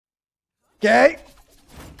Okay.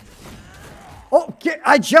 Okay,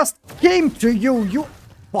 I just came to you. You.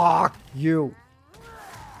 Fuck you.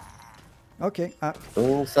 Okay.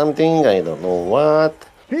 Doing something, I don't know what.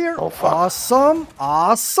 Here. Oh, fuck. Awesome.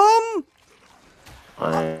 Awesome.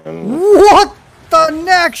 I'm... What the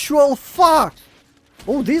actual fuck?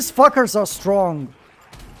 Oh, these fuckers are strong.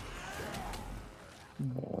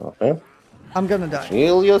 Okay. I'm gonna die.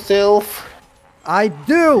 Heal yourself. I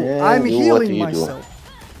do. Yeah, I'm do what healing you myself.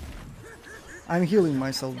 I'm healing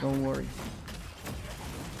myself. Don't worry.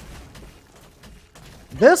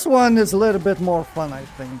 This one is a little bit more fun, I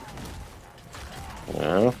think,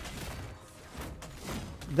 Yeah.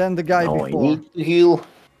 than the guy Now before. I need to heal.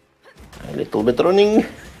 A little bit running.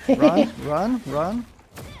 Run, run, run.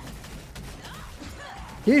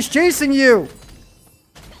 He's chasing you.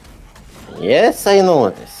 Yes, I know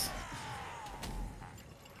this.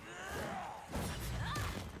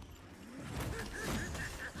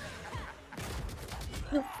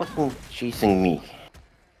 You're fucking chasing me.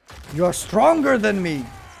 You're stronger than me.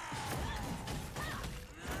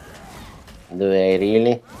 Do I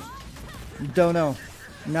really? Don't know.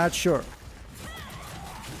 Not sure.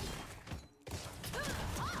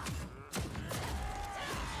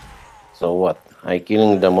 So what? I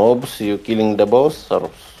killing the mobs, you killing the boss? Or...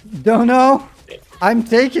 Don't know. I'm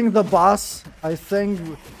taking the boss. I think.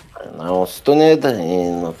 Now stunned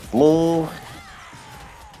and not move.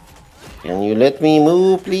 Can you let me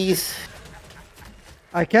move, please?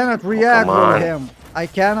 I cannot re-aggro him. I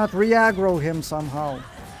cannot re-aggro him somehow.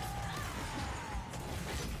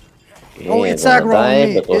 Okay, Oh, it's gonna aggro on die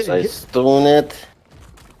me. because I stun it.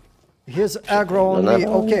 His aggro on No, me.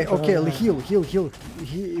 no. Okay, okay, heal.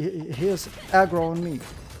 His aggro on me.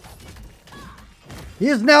 He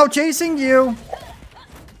is now chasing you.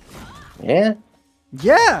 Yeah?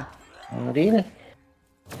 Yeah. Really?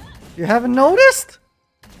 You haven't noticed?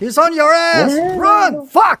 He's on your ass. Yeah. Run.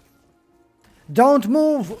 Fuck. Don't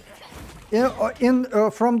move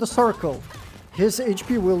from the circle. His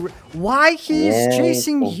HP will... Why he is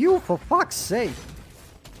chasing you, for fuck's sake?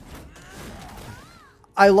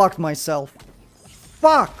 I locked myself.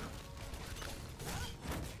 Fuck!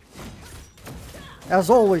 As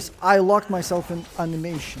always, I locked myself in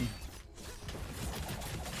animation.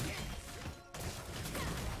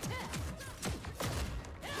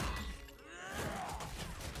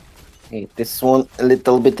 Okay, this one a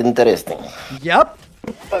little bit interesting. Yep.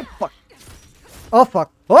 Oh fuck. Oh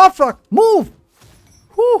fuck. Oh fuck. Move!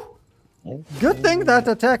 Whew. Good thing that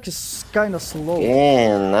attack is kind of slow.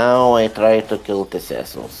 And now I try to kill the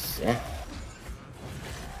assholes. Yeah?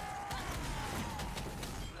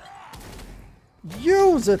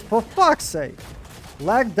 Use it, for fuck's sake.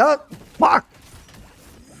 Like that. Fuck!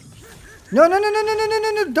 No,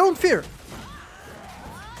 don't fear.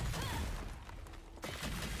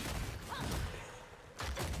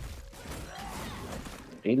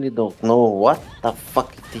 Really don't know what the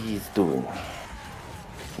fuck he is doing.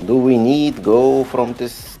 Do we need go from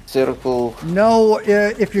this circle? No,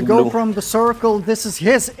 if you go from the circle, this is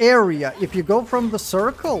his area. If you go from the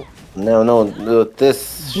circle... No,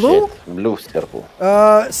 this blue? shit. Blue circle.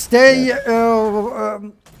 Stay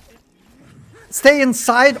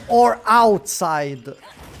inside or outside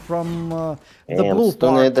from the blue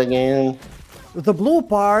part. Again. The blue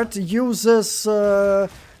part uses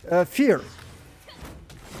fear.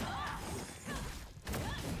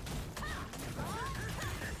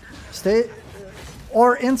 Stay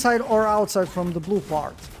or inside or outside from the blue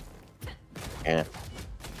part. Yeah.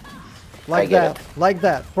 Like that. Like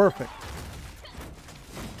that. Perfect.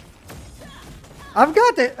 I've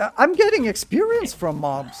got it. I'm getting experience from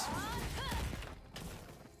mobs.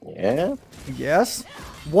 Yeah. Yes.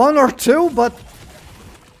 One or two, but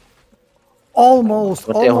almost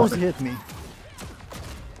hit me.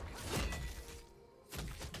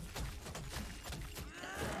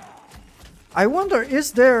 I wonder,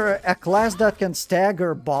 is there a class that can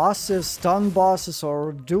stagger bosses, stun bosses,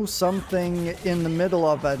 or do something in the middle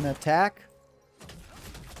of an attack?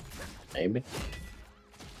 Maybe.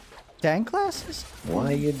 Tank classes?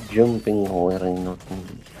 Why are you jumping where I'm not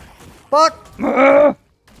moving? Fuck!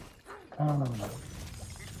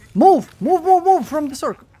 Move from the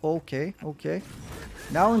circle. Okay.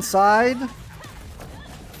 Now inside.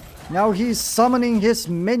 Now he's summoning his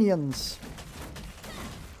minions.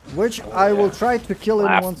 Which I will try to kill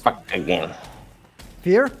him once. Fuck again.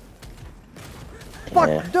 Fear? Fuck!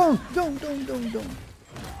 Yeah. Don't!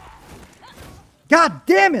 God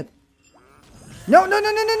damn it! No!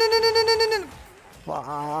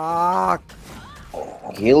 Fuck!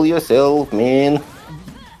 Kill yourself, man.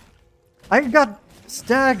 I got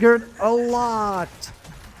staggered a lot.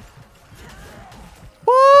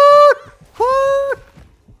 Fuck!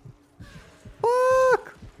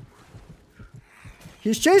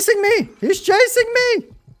 He's chasing me! He's chasing me!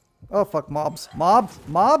 Oh fuck, mobs. Mobs!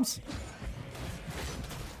 Mobs!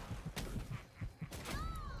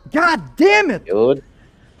 God damn it! Good.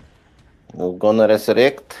 We're gonna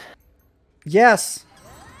resurrect. Yes.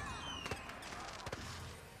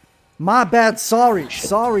 My bad, sorry.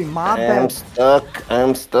 Sorry, my I'm bad. stuck.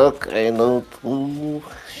 I'm stuck. I don't. Ooh,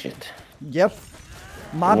 shit. Yep.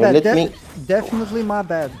 My Can you bad. let me Definitely my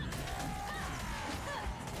bad.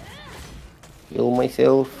 heal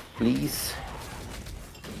myself, please?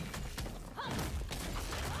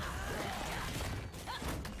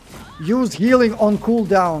 Use healing on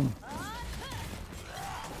cooldown.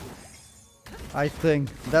 I think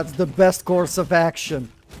that's the best course of action.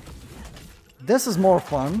 This is more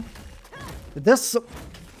fun. This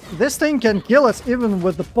thing can kill us even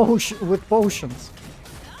with the potions.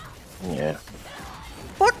 Yeah.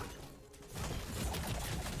 Fuck!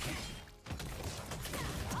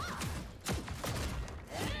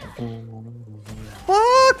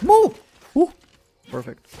 Fuck! Move! Ooh.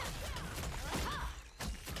 Perfect.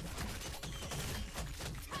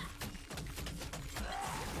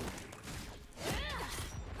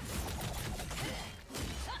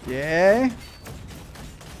 Yeah.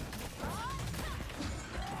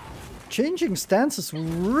 Changing stances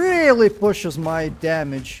really pushes my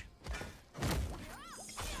damage.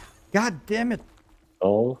 God damn it.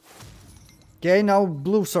 Oh. Okay, now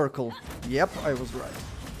blue circle. Yep, I was right.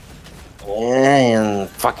 Yeah, and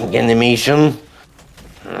fucking animation.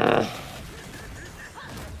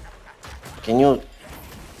 Can you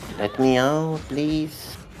let me out,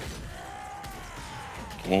 please?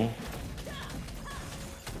 Okay.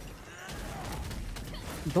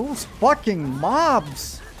 Those fucking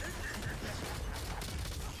mobs.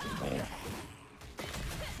 Yeah.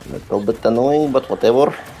 Little bit annoying, but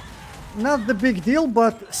whatever. Not the big deal,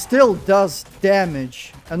 but still does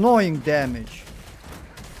damage. Annoying damage.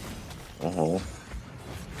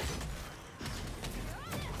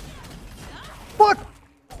 Fuck!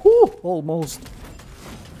 Whew, almost.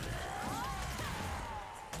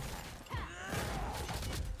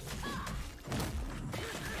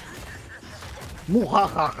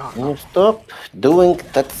 Muhahaha. Can you stop doing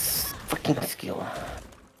that fucking skill?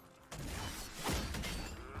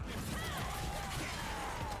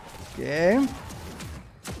 Okay.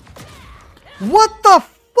 What the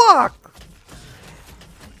fuck?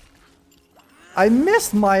 I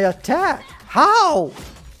missed my attack. How?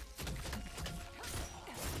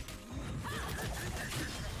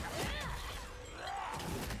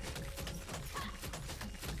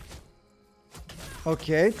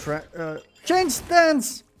 Okay, change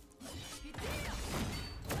stance.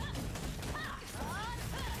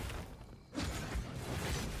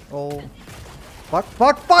 Oh, fuck,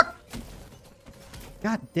 fuck, fuck!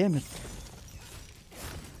 God damn it.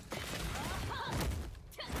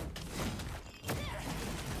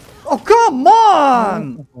 Oh, come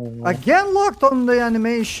on! Again locked on the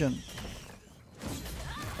animation.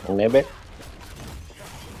 Maybe.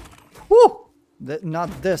 Woo!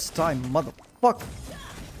 Not this time, motherfucker.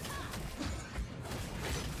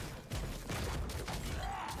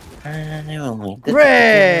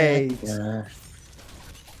 Great!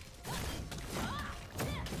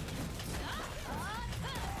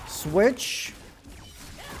 Switch.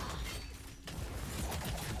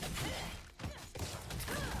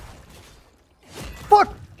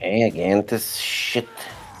 Fuck! Okay, again, this shit.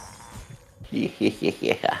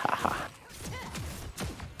 Yeah.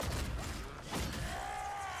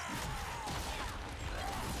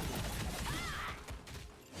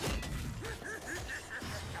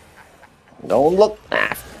 Don't look.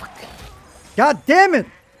 Ah, fuck. God damn it!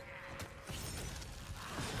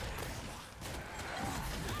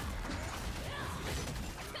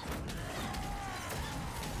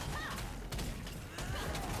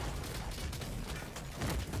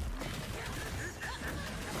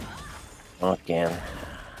 Again.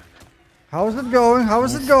 How's it going? How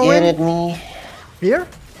is it Scared going? at me. Here?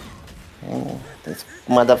 This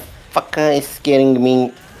motherfucker is scaring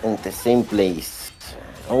me in the same place.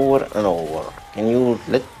 Over and over. Can you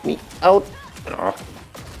let me out? Oh.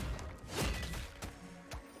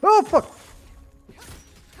 Oh fuck!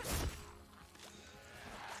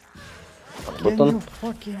 Can Button. you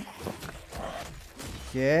fucking...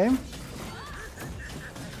 Okay.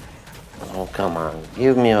 Oh, come on.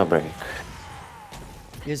 Give me a break.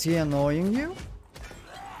 Is he annoying you?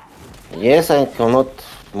 Yes, I cannot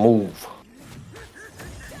move.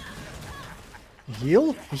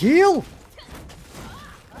 Heal? Heal!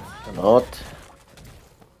 Cannot.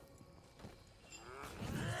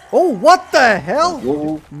 Oh, what the hell?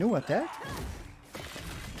 Go. New attack?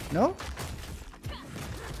 No?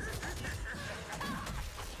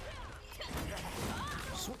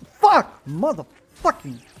 Fuck!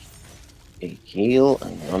 Motherfucking. Okay, heal.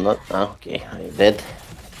 No, not. Okay, I'm dead.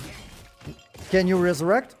 Can you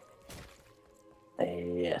resurrect?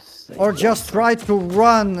 Yes. I Or think just so. try to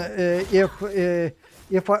run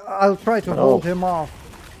if I'll try to hold him off.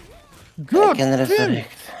 I Good can damn.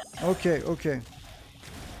 resurrect. Okay, okay.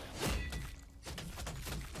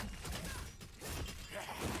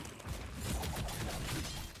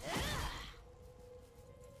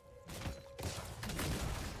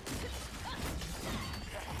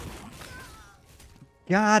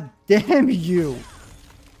 God damn you!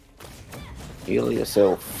 Heal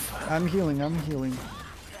yourself. I'm healing, I'm healing.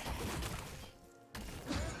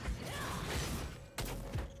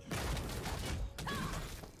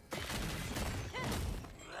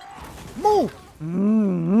 Move!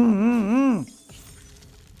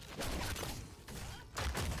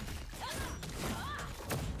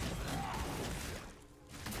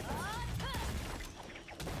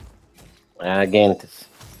 Again.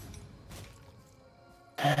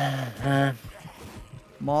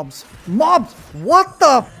 Mobs. Mobs! What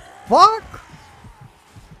the fuck?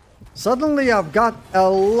 Suddenly I've got a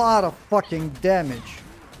lot of fucking damage.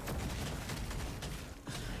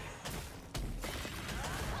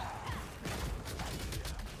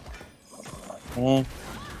 Okay.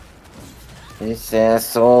 These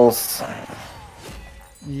assholes.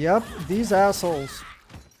 Yep, these assholes.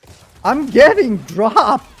 I'm getting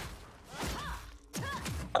dropped.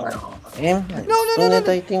 Okay. No.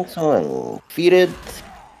 I think so. I'm defeated.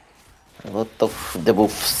 A lot of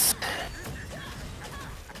debuffs.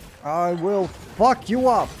 I will fuck you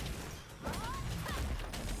up.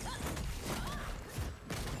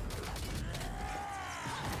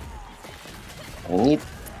 I need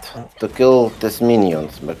to kill these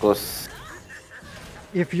minions because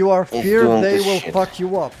If you are He's feared, doing they this will shit. fuck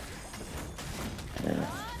you up.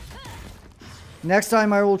 Next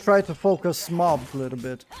time I will try to focus mobs a little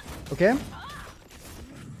bit. Okay?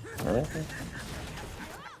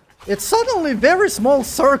 It's suddenly very small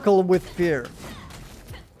circle with fear.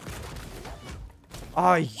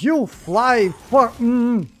 Ah, you fly fuck.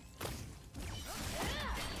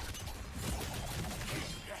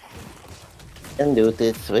 can do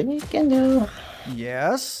this. We can do.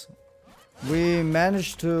 Yes. We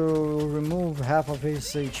managed to remove half of his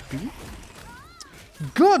HP.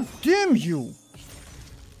 God damn you!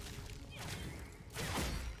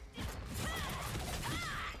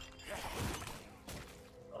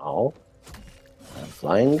 Oh, I'm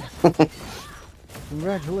flying.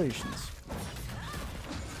 Congratulations.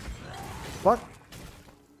 Fuck.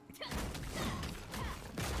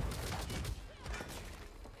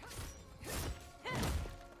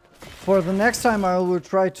 For the next time, I will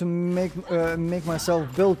try to make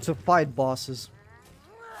myself build to fight bosses.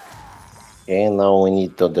 Okay, now we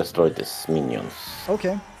need to destroy these minions.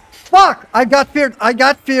 Okay. Fuck! I got feared! I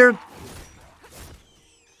got feared!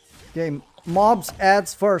 Okay, mobs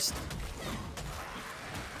adds first.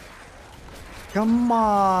 Come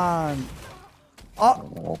on! Oh,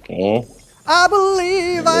 Okay. I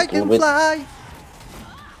believe I Little can bit. fly!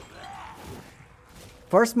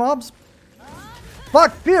 First mobs?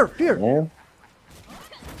 Fuck! Fear! Fear! Yeah.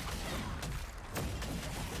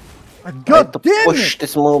 God to damn push it!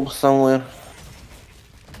 this mob somewhere.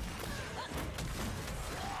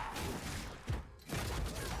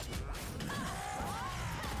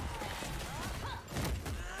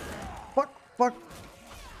 Fuck! Fuck!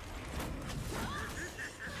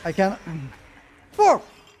 I can't. Fuck!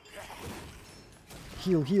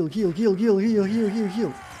 Heal! Heal! Heal! Heal! Heal! Heal! Heal! Heal!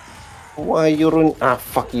 Heal! Why you run? Ah,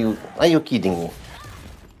 fuck you. Are you kidding me?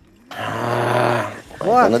 I'm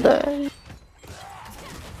What? gonna die.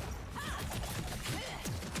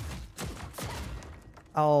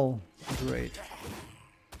 Oh, great.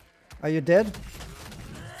 Are you dead?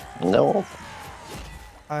 No.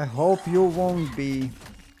 I hope you won't be.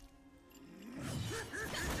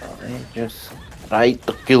 I just try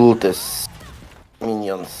to kill this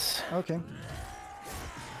minions. Okay.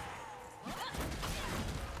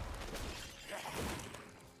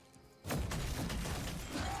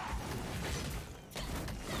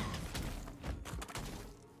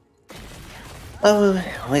 Oh,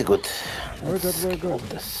 we're good. We're good, we're kill good.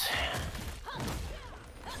 this.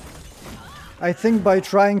 I think by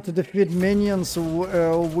trying to defeat minions,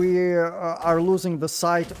 we are losing the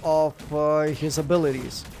sight of his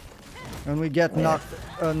abilities. And we get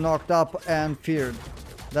knocked up and feared.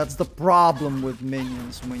 That's the problem with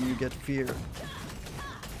minions when you get feared.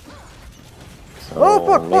 So Oh,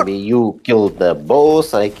 fuck, fuck. maybe you killed the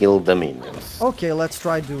boss, I killed the minions. Okay, let's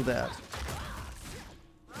try do that.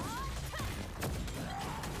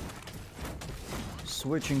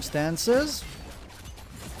 Switching stances.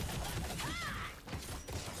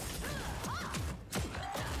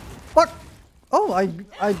 no,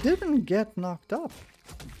 I didn't get knocked up.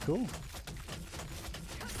 Cool.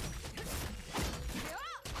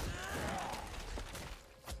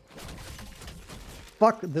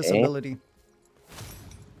 Fuck this ability.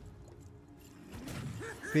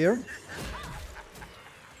 Fear.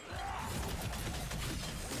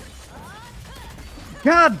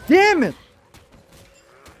 God damn it!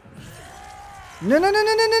 No, no, no,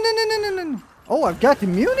 no, no, no, no, no, no, no, no. Oh, I've got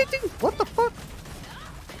immunity? What the fuck?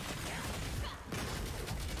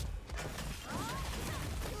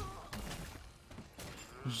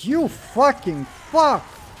 You fucking fuck!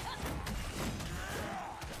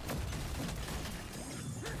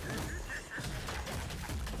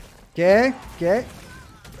 Okay, okay.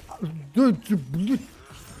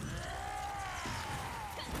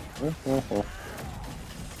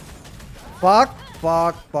 Fuck,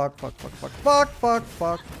 fuck, fuck, fuck, fuck, fuck, fuck, fuck,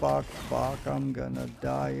 fuck, fuck, fuck. I'm gonna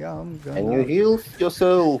die, I'm gonna... Can you heal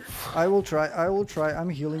yourself? I will try, I will try. I'm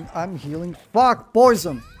healing, I'm healing. Fuck,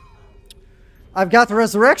 poison! I've got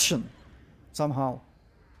resurrection! Somehow.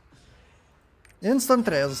 Instant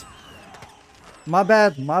res. My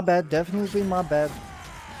bad, definitely my bad.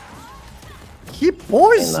 He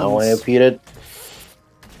poisons! And now I appeared.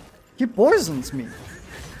 He poisons me.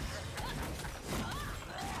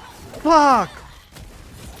 Fuck!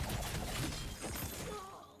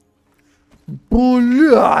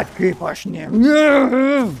 Блядь, kaip aš ne...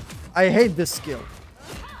 I hate this skill.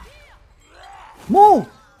 Move!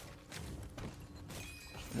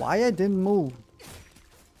 Why I didn't move?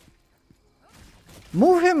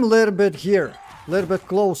 Move him a little bit here. A little bit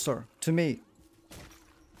closer to me.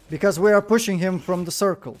 Because we are pushing him from the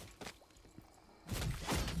circle.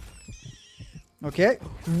 Okay.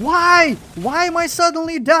 Why? Why am I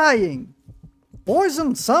suddenly dying?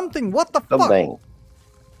 Poison something? What the fuck? Something.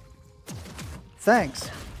 Thanks.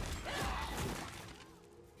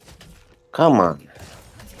 Come on.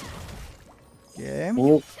 Okay. Can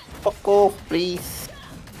you fuck off, please?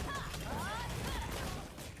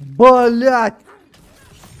 Блять.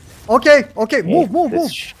 Okay, okay. Move, move, This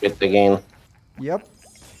move. shit again. Yep.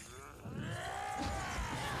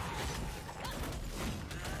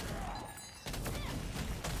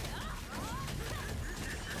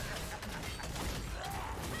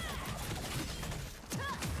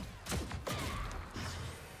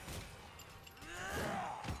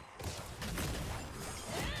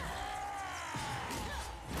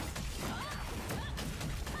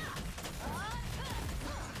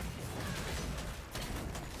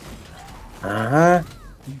 Uh-huh.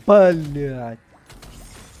 Блять.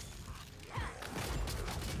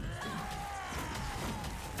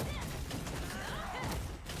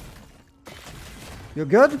 You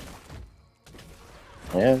good?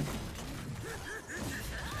 Yeah.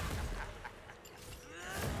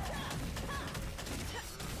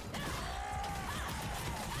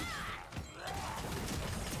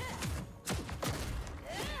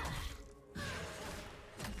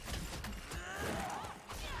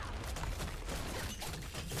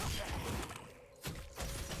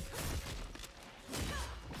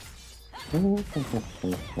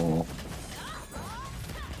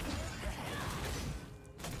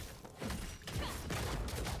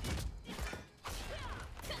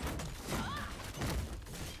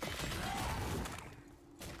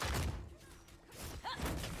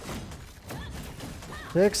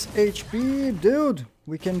 Six HP, dude.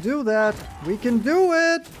 We can do that. We can do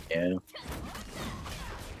it. Yeah.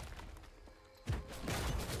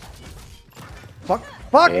 Fuck.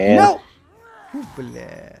 Fuck. Yeah. No. Oh,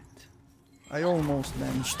 bled. I almost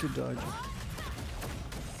managed to dodge it.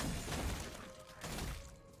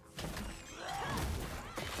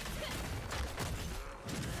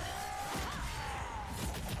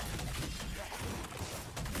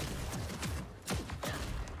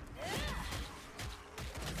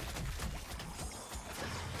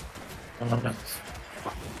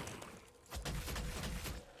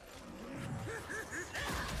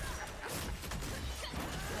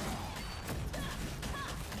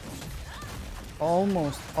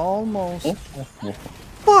 Almost, almost.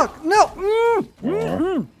 Fuck, no! No,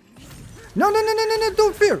 no, no, no, no, no,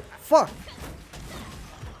 don't fear! Fuck!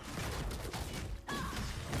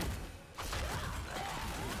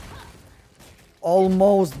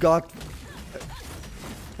 Almost got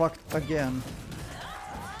fucked again.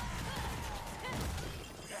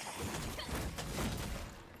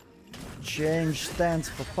 Change stance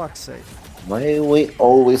for fuck's sake. Why are we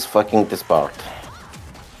always fucking this part?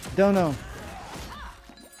 Don't know.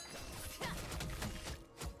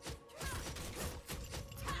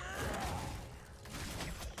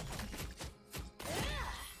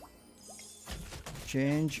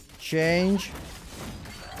 Change, change.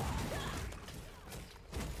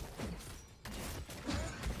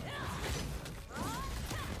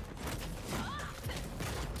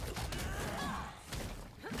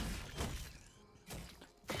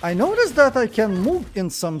 I noticed that I can move in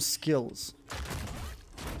some skills.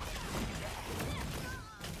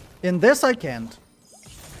 In this I can't.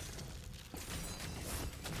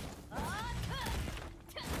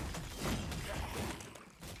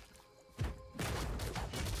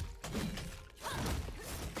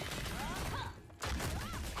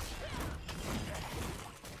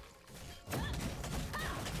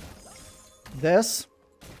 This.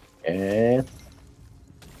 Yeah.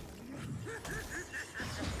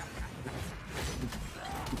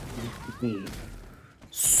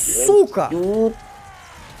 Сука! Do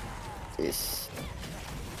this.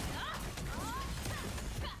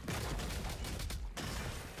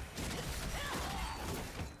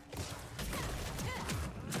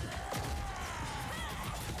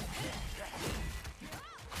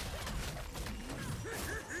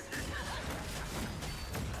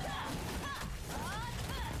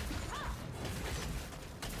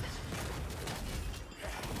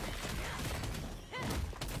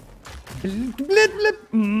 Blip,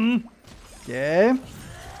 blip, blip. Okay.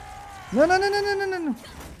 No, no, no, no, no, no, no, no.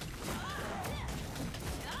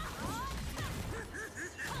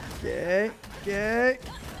 Okay, okay.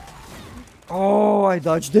 Oh, I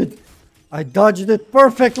dodged it. I dodged it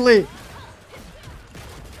perfectly.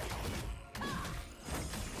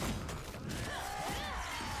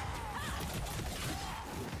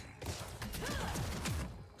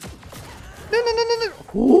 No, no, no, no, no.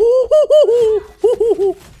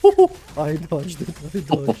 I dodged it. I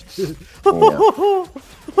dodged it.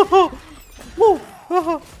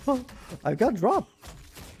 I got dropped.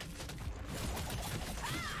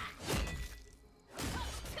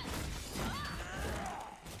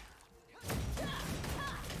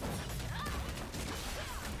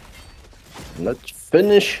 Let's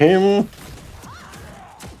finish him.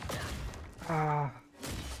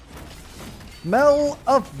 Smell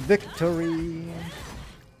of victory.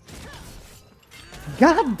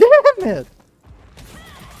 God damn it!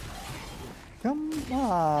 Come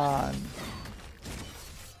on.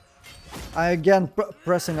 I again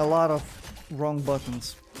pressing a lot of wrong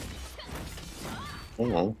buttons.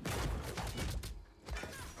 Oh.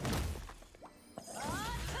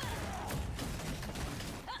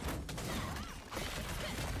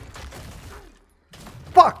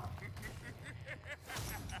 Fuck!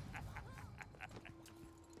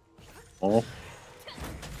 Oh.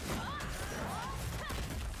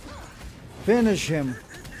 Finish him.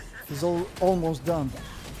 He's almost done.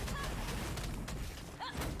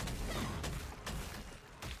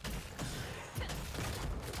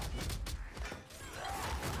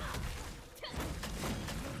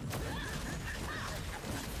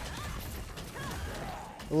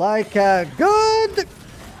 Like a good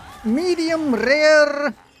medium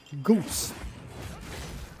rare goose.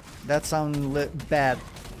 That sounds bad.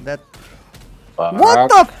 That. Fuck. What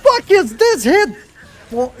the fuck is this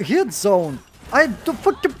hit zone? I the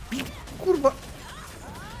fucking kurva.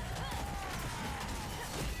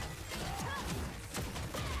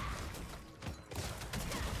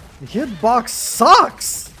 The hitbox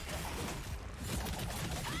sucks.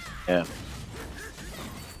 Yeah.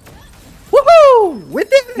 Woohoo! We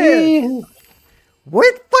did it!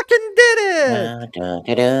 We fucking did it!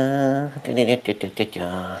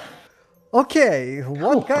 Okay,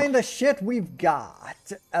 what kind of shit we've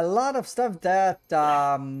got? A lot of stuff that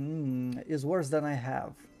is worse than I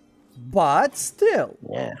have. But still,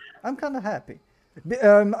 Yeah. I'm kind of happy.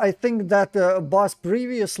 I think that boss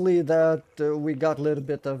previously that we got a little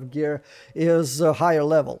bit of gear is a higher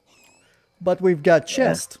level. But we've got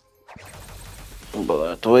chest.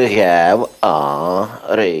 But we have a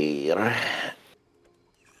rare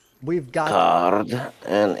We've got... card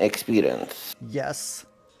and experience. Yes.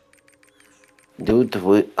 Dude,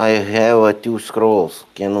 I have 2 scrolls.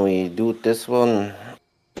 Can we do this one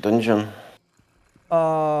dungeon?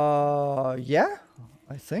 Yeah,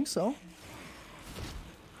 I think so.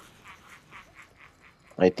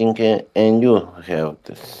 I think, and you have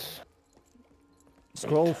this.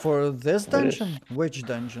 Scroll for this dungeon? Which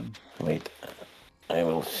dungeon? Wait, I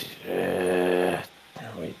will see.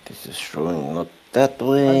 Wait, this is showing not that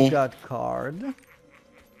way. I've got card.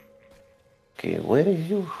 Okay, where is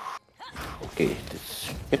you? Okay,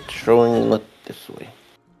 it's showing not this way.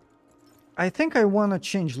 I think I want to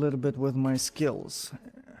change a little bit with my skills.